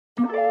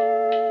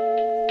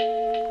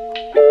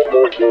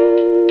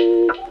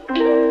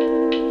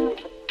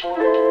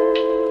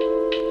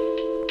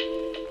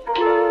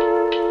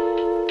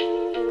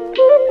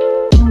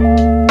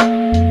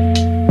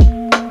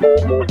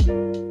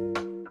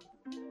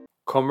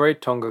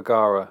Comrade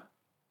Tongogara,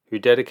 who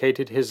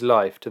dedicated his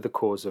life to the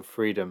cause of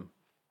freedom.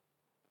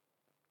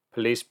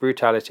 Police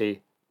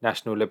brutality,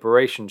 national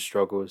liberation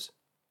struggles,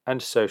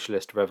 and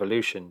socialist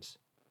revolutions.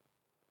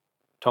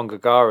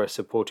 Tongogara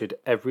supported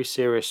every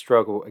serious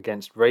struggle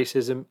against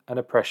racism and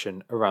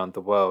oppression around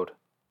the world.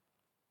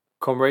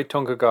 Comrade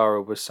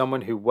Tongogara was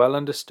someone who well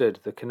understood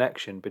the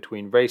connection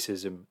between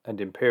racism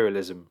and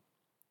imperialism,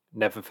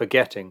 never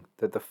forgetting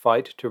that the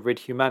fight to rid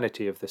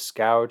humanity of the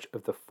scourge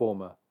of the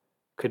former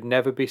could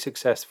never be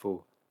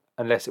successful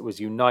unless it was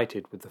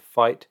united with the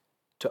fight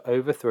to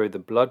overthrow the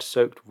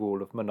blood-soaked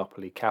rule of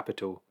monopoly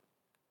capital.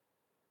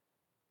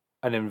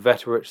 An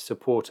inveterate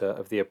supporter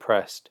of the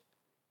oppressed,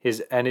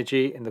 his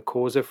energy in the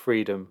cause of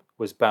freedom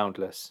was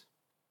boundless.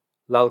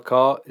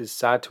 Lalkar is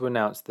sad to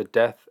announce the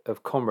death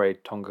of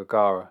Comrade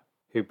Tongogara,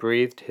 who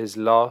breathed his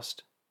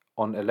last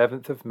on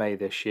 11th of May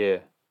this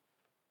year.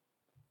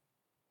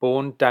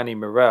 Born Danny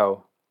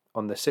Morel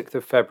on the 6th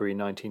of February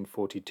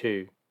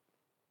 1942,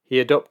 he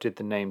adopted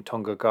the name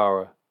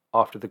Tongogara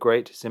after the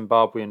great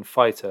Zimbabwean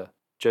fighter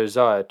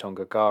Josiah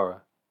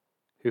Tongogara,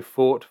 who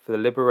fought for the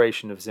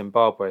liberation of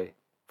Zimbabwe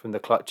from the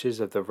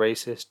clutches of the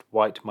racist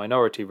white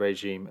minority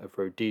regime of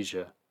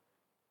Rhodesia.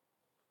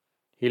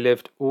 He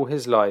lived all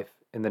his life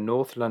in the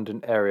North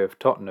London area of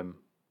Tottenham,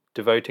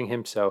 devoting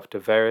himself to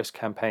various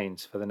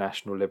campaigns for the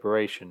national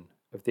liberation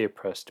of the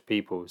oppressed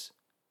peoples,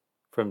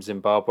 from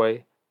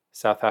Zimbabwe,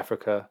 South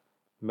Africa,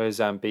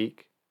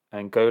 Mozambique,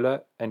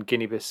 Angola, and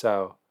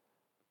Guinea-Bissau,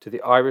 to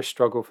the Irish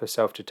struggle for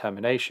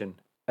self-determination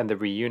and the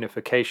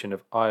reunification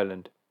of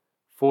Ireland,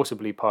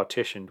 forcibly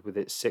partitioned with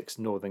its 6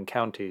 northern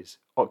counties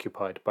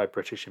occupied by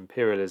British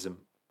imperialism.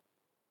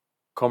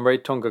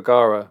 Comrade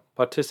Tongogara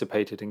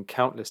participated in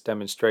countless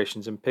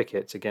demonstrations and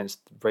pickets against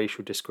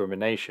racial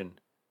discrimination,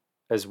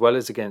 as well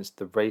as against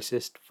the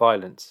racist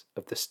violence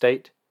of the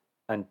state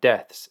and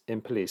deaths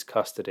in police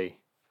custody.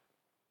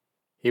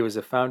 He was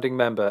a founding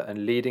member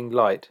and leading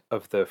light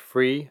of the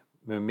Free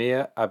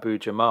Mumia Abu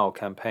Jamal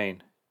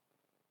campaign,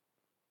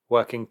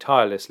 working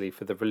tirelessly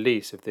for the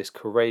release of this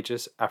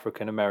courageous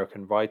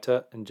African-American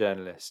writer and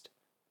journalist,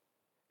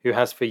 who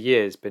has for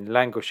years been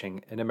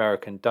languishing in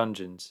American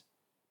dungeons,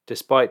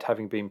 despite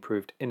having been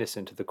proved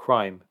innocent of the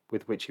crime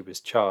with which he was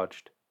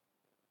charged.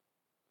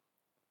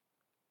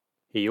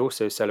 He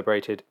also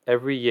celebrated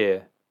every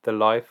year the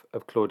life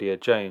of Claudia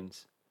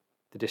Jones,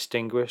 the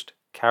distinguished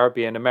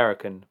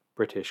Caribbean-American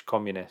British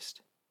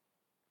communist.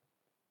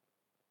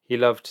 He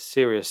loved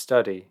serious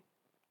study,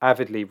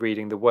 avidly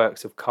reading the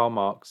works of Karl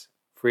Marx,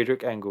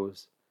 Friedrich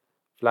Engels,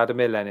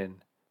 Vladimir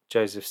Lenin,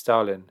 Joseph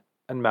Stalin,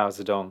 and Mao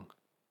Zedong.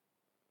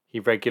 He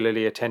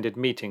regularly attended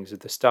meetings of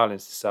the Stalin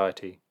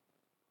Society,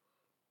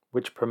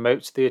 which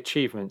promotes the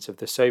achievements of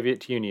the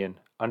Soviet Union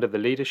under the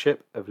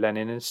leadership of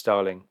Lenin and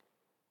Stalin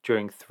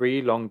during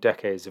 3 long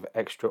decades of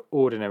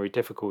extraordinary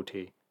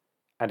difficulty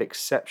and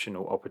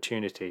exceptional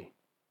opportunity.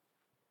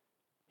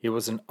 He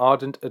was an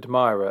ardent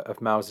admirer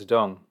of Mao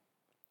Zedong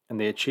and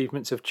the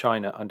achievements of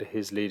China under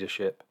his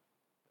leadership,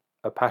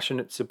 a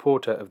passionate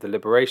supporter of the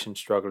liberation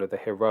struggle of the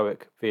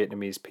heroic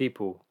Vietnamese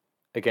people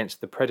against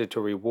the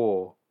predatory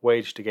war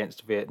waged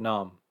against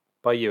Vietnam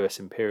by US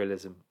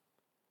imperialism.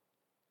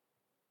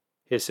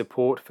 His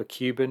support for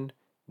Cuban,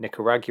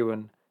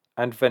 Nicaraguan,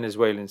 and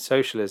Venezuelan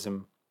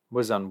socialism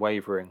was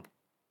unwavering.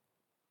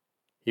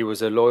 He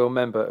was a loyal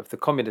member of the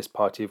Communist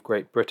Party of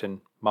Great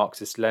Britain,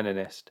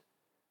 Marxist-Leninist,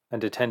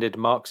 and attended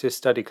Marxist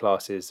study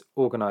classes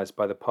organised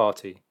by the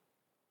party,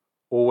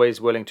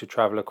 always willing to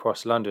travel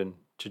across London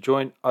to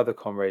join other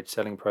comrades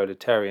selling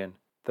Proletarian,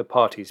 the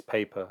party's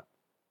paper,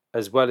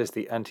 as well as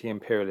the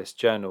anti-imperialist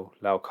journal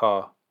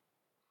Lalkar.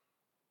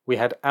 We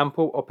had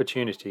ample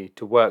opportunity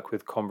to work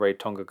with Comrade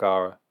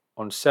Tongogara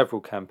on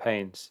several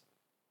campaigns.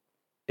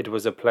 It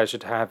was a pleasure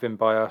to have him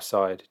by our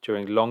side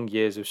during long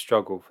years of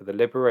struggle for the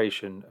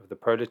liberation of the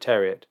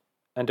proletariat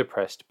and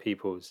oppressed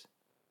peoples.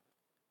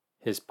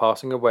 His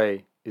passing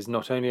away is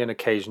not only an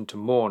occasion to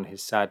mourn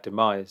his sad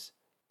demise,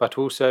 but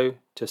also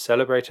to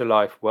celebrate a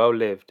life well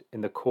lived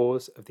in the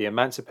cause of the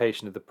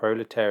emancipation of the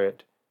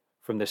proletariat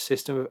from the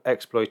system of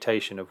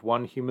exploitation of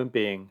one human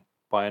being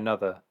by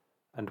another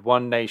and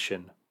one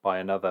nation by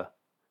another.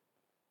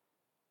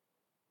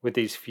 With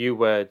these few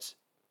words,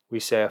 we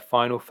say a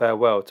final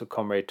farewell to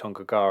Comrade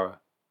Tongogara.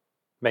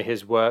 May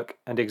his work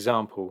and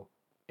example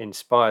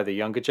inspire the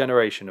younger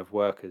generation of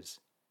workers.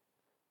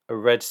 A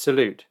red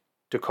salute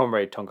to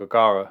Comrade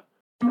Tongogara.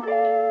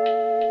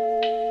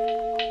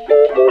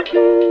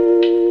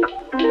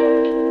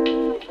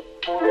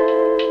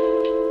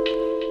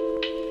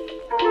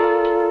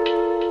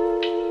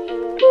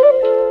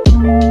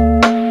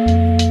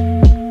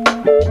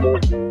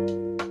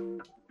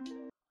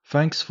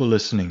 Thanks for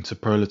listening to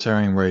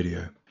Proletarian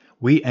Radio.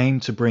 We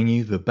aim to bring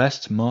you the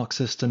best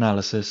Marxist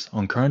analysis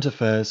on current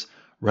affairs,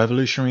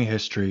 revolutionary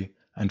history,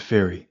 and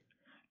theory.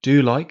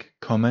 Do like,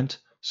 comment,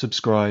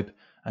 subscribe,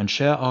 and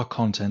share our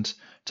content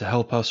to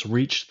help us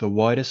reach the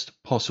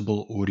widest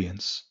possible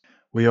audience.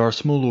 We are a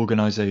small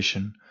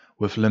organization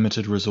with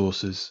limited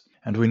resources,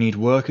 and we need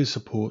worker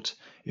support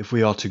if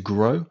we are to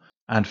grow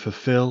and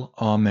fulfill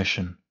our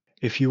mission.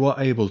 If you are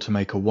able to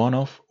make a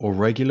one-off or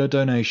regular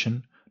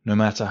donation, no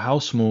matter how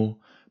small,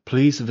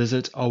 please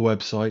visit our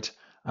website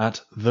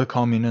at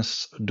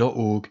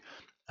thecommunists.org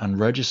and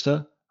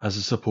register as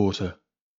a supporter.